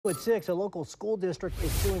At 6, a local school district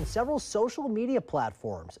is suing several social media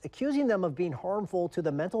platforms, accusing them of being harmful to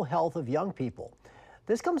the mental health of young people.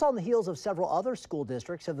 This comes on the heels of several other school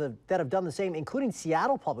districts that have done the same, including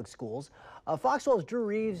Seattle Public Schools. Fox 12's Drew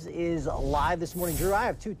Reeves is live this morning. Drew, I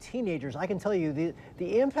have two teenagers. I can tell you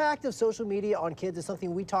the impact of social media on kids is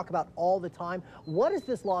something we talk about all the time. What is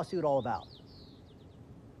this lawsuit all about?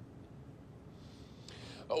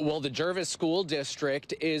 Well, the Gervais School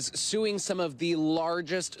District is suing some of the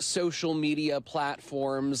largest social media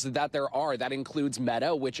platforms that there are. That includes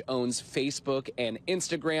Meta, which owns Facebook and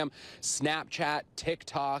Instagram, Snapchat,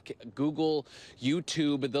 TikTok, Google,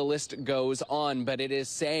 YouTube. The list goes on, but it is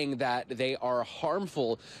saying that they are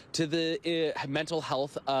harmful to the mental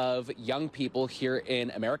health of young people here in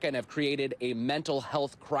America and have created a mental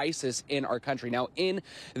health crisis in our country. Now, in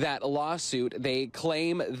that lawsuit, they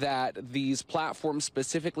claim that these platforms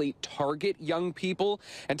specifically target young people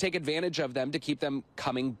and take advantage of them to keep them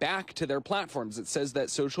coming back to their platforms. It says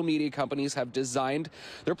that social media companies have designed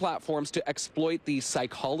their platforms to exploit the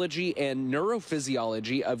psychology and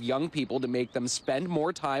neurophysiology of young people to make them spend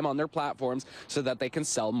more time on their platforms so that they can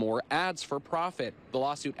sell more ads for profit. The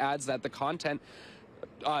lawsuit adds that the content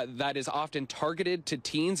that is often targeted to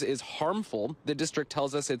teens is harmful. The district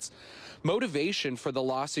tells us its motivation for the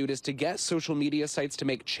lawsuit is to get social media sites to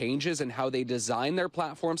make changes in how they design their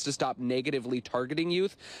platforms to stop negatively targeting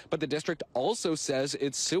youth. But the district also says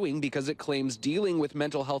it's suing because it claims dealing with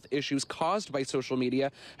mental health issues caused by social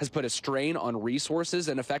media has put a strain on resources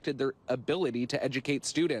and affected their ability to educate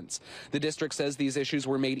students. The district says these issues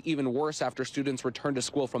were made even worse after students returned to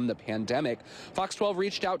school from the pandemic. Fox 12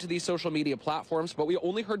 reached out to these social media platforms, but we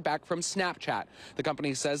only heard back from Snapchat. The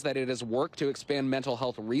company says that it has worked to expand mental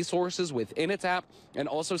health resources within its app and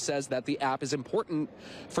also says that the app is important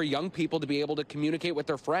for young people to be able to communicate with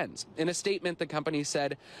their friends. In a statement, the company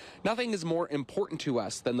said, "Nothing is more important to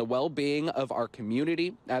us than the well-being of our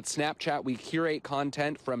community. At Snapchat, we curate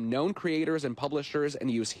content from known creators and publishers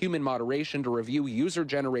and use human moderation to review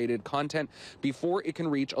user-generated content before it can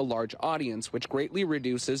reach a large audience, which greatly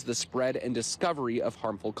reduces the spread and discovery of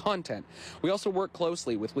harmful content. We also work closely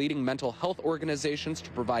with leading mental health organizations to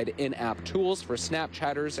provide in-app tools for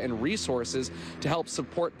Snapchatters and resources to help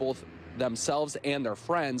support both themselves and their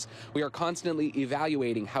friends. We are constantly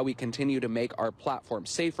evaluating how we continue to make our platform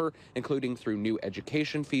safer, including through new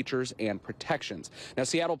education features and protections." Now,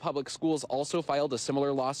 Seattle Public Schools also filed a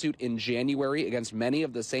similar lawsuit in January against many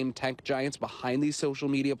of the same tech giants behind these social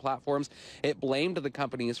media platforms. It blamed the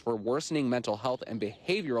companies for worsening mental health and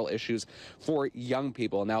behavioral issues for young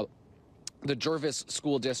people. Now, the Gervais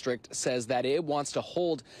School District says that it wants to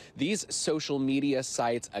hold these social media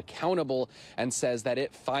sites accountable and says that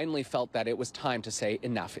it finally felt that it was time to say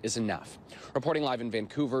enough is enough. Reporting live in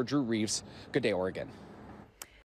Vancouver, Drew Reeves, Good Day, Oregon.